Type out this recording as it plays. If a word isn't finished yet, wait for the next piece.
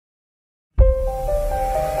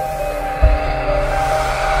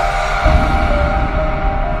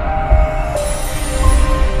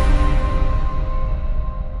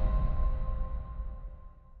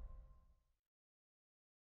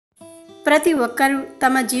ప్రతి ఒక్కరూ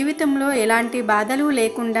తమ జీవితంలో ఎలాంటి బాధలు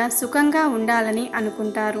లేకుండా సుఖంగా ఉండాలని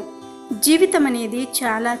అనుకుంటారు. జీవితం అనేది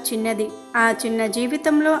చాలా చిన్నది. ఆ చిన్న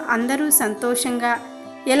జీవితంలో అందరూ సంతోషంగా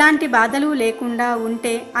ఎలాంటి బాధలు లేకుండా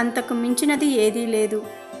ఉంటే అంతకు మించినది ఏదీ లేదు.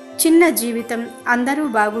 చిన్న జీవితం, అందరూ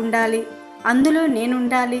బాగుండాలి, అందులో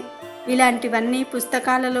నేనుండాలి, ఇలాంటివన్నీ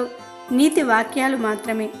పుస్తకాలలో నీతి వాక్యాలు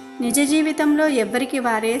మాత్రమే. నిజ జీవితంలో ఎవ్వరికి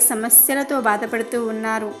వారే సమస్యలతో బాధపడుతూ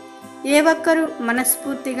ఉన్నారు. ఏ ఒక్కరూ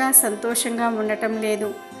మనస్ఫూర్తిగా సంతోషంగా ఉండటం లేదు.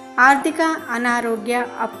 ఆర్థిక అనారోగ్య,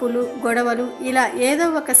 అప్పులు, గొడవలు, ఇలా ఏదో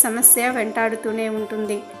ఒక సమస్య వెంటాడుతూనే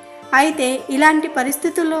ఉంటుంది. అయితే ఇలాంటి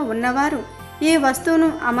పరిస్థితుల్లో ఉన్నవారు ఈ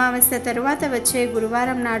వస్తువును అమావాస్య తరువాత వచ్చే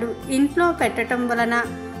గురువారం నాడు ఇంట్లో పెట్టడం వలన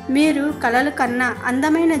మీరు కలలు కన్నా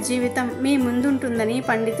అందమైన జీవితం మీ ముందుంటుందని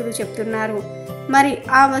పండితులు చెప్తున్నారు. మరి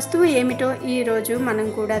ఆ వస్తువు ఏమిటో ఈరోజు మనం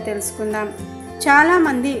కూడా తెలుసుకుందాం.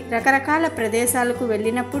 చాలామంది రకరకాల ప్రదేశాలకు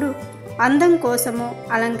వెళ్ళినప్పుడు అందం కోసము,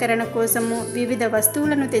 అలంకరణ కోసము వివిధ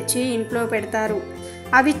వస్తువులను తెచ్చి ఇంట్లో పెడతారు.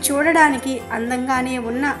 అవి చూడడానికి అందంగానే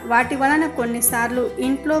ఉన్న వాటి వలన కొన్నిసార్లు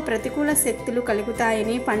ఇంట్లో ప్రతికూల శక్తులు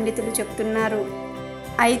కలుగుతాయని పండితులు చెప్తున్నారు.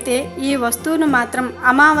 అయితే ఈ వస్తువును మాత్రం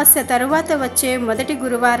అమావాస్య తరువాత వచ్చే మొదటి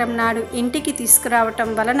గురువారం నాడు ఇంటికి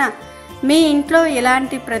తీసుకురావటం వలన మీ ఇంట్లో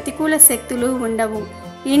ఎలాంటి ప్రతికూల శక్తులు ఉండవు.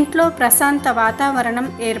 ఇంట్లో ప్రశాంత వాతావరణం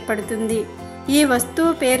ఏర్పడుతుంది. ఈ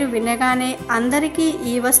వస్తువు పేరు వినగానే అందరికీ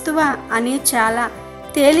ఈ వస్తువా అని చాలా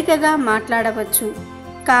తేలికగా మాట్లాడవచ్చు.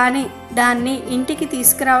 కానీ దాన్ని ఇంటికి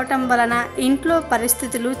తీసుకురావటం వలన ఇంట్లో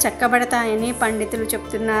పరిస్థితులు చక్కబడతాయని పండితులు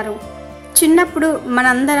చెప్తున్నారు. చిన్నప్పుడు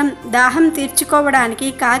మనందరం దాహం తీర్చుకోవడానికి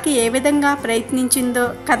కాకి ఏ విధంగా ప్రయత్నించిందో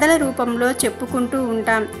కథల రూపంలో చెప్పుకుంటూ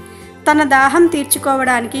ఉంటాం. తన దాహం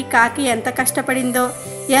తీర్చుకోవడానికి కాకి ఎంత కష్టపడిందో,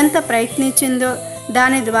 ఎంత ప్రయత్నించిందో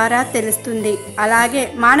దాని ద్వారా తెలుస్తుంది. అలాగే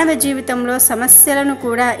మానవ జీవితంలో సమస్యలను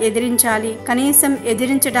కూడా ఎదిరించాలి, కనీసం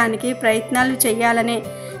ఎదిరించడానికి ప్రయత్నాలు చేయాలనే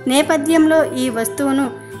నేపథ్యంలో ఈ వస్తువును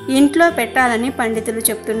ఇంట్లో పెట్టాలని పండితులు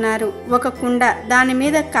చెప్తున్నారు. ఒక కుండ, దాని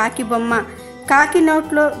మీద కాకి బొమ్మ, కాకి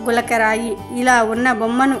నోట్లో గులకరాయి, ఇలా ఉన్న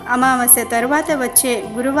బొమ్మను అమావాస్య తరువాత వచ్చే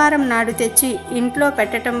గురువారం నాడు తెచ్చి ఇంట్లో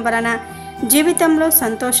పెట్టడం వలన జీవితంలో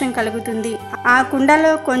సంతోషం కలుగుతుంది. ఆ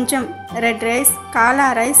కుండలో కొంచెం రెడ్ రైస్, కాలా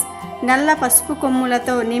రైస్, నల్ల పసుపు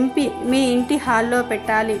కొమ్ములతో నింపి మీ ఇంటి హాల్లో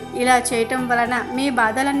పెట్టాలి. ఇలా చేయటం వలన మీ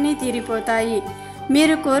బాధలన్నీ తీరిపోతాయి.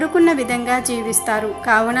 మీరు కోరుకున్న విధంగా జీవిస్తారు.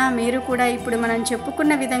 కావున మీరు కూడా ఇప్పుడు మనం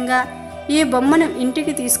చెప్పుకున్న విధంగా ఈ బొమ్మను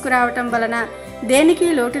ఇంటికి తీసుకురావటం వలన దేనికి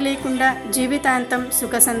లోటు లేకుండా జీవితాంతం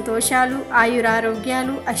సుఖ సంతోషాలు,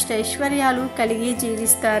 ఆయురారోగ్యాలు, అష్టైశ్వర్యాలు కలిగి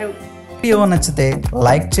జీవిస్తారు. వీడియో నచ్చితే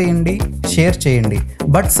లైక్ చేయండి, షేర్ చేయండి,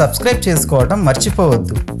 బట్ సబ్స్క్రైబ్ చేసుకోవడం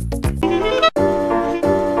మర్చిపోవద్దు.